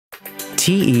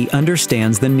TE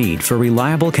understands the need for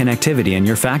reliable connectivity in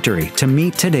your factory to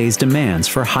meet today's demands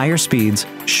for higher speeds,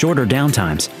 shorter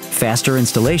downtimes, faster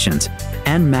installations,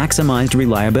 and maximized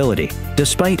reliability,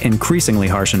 despite increasingly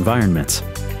harsh environments.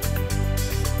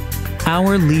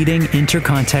 Our leading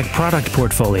Intercontec product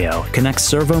portfolio connects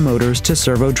servo motors to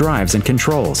servo drives and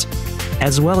controls,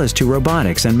 as well as to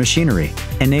robotics and machinery,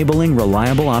 enabling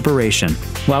reliable operation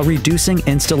while reducing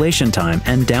installation time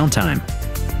and downtime.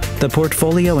 The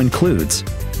portfolio includes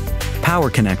power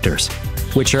connectors,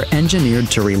 which are engineered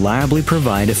to reliably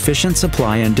provide efficient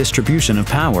supply and distribution of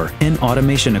power in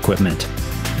automation equipment.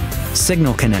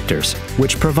 Signal connectors,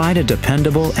 which provide a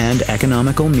dependable and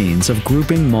economical means of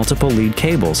grouping multiple lead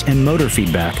cables in motor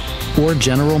feedback or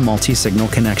general multi-signal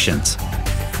connections.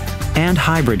 And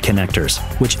hybrid connectors,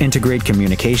 which integrate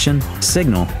communication,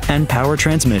 signal, and power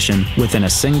transmission within a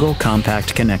single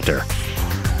compact connector.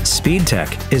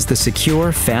 SPEEDTEC is the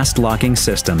secure, fast-locking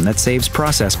system that saves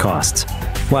process costs,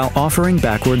 while offering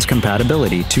backwards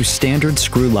compatibility to standard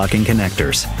screw-locking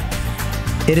connectors.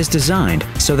 It is designed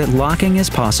so that locking is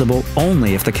possible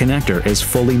only if the connector is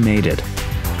fully mated.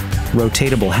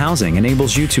 Rotatable housing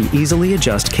enables you to easily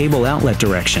adjust cable outlet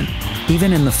direction,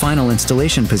 even in the final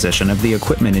installation position of the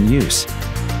equipment in use.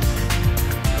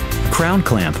 Crown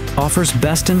Clamp offers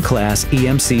best-in-class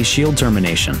EMC shield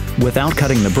termination without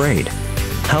cutting the braid,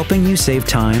 helping you save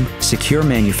time, secure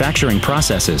manufacturing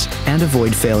processes, and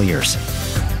avoid failures.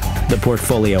 The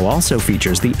portfolio also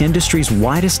features the industry's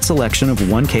widest selection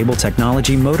of one-cable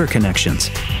technology motor connections,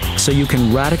 so you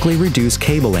can radically reduce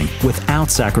cabling without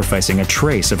sacrificing a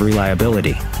trace of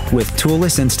reliability. With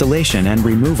toolless installation and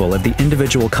removal of the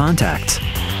individual contacts,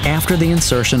 after the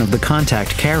insertion of the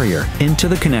contact carrier into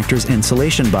the connector's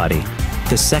insulation body,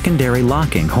 the secondary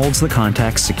locking holds the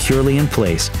contacts securely in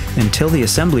place until the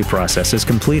assembly process is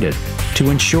completed to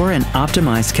ensure an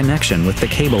optimized connection with the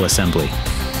cable assembly.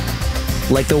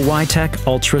 Like the YTEC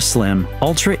Ultra Slim,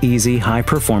 Ultra Easy High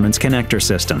Performance Connector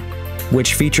System,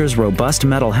 which features robust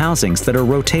metal housings that are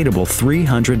rotatable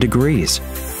 300 degrees.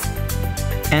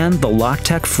 And the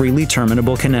LockTech freely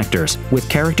terminable connectors with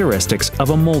characteristics of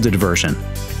a molded version.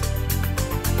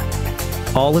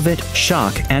 All of it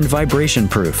shock and vibration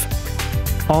proof.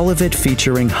 All of it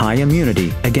featuring high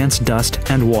immunity against dust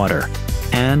and water.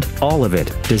 And all of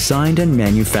it designed and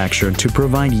manufactured to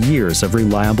provide years of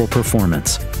reliable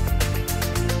performance.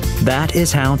 That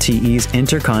is how TE's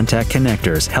Intercontec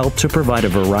connectors help to provide a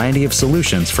variety of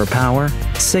solutions for power,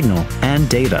 signal, and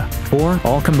data, or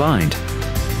all combined.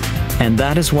 And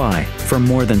that is why, for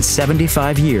more than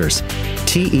 75 years,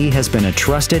 TE has been a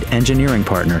trusted engineering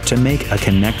partner to make a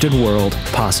connected world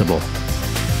possible.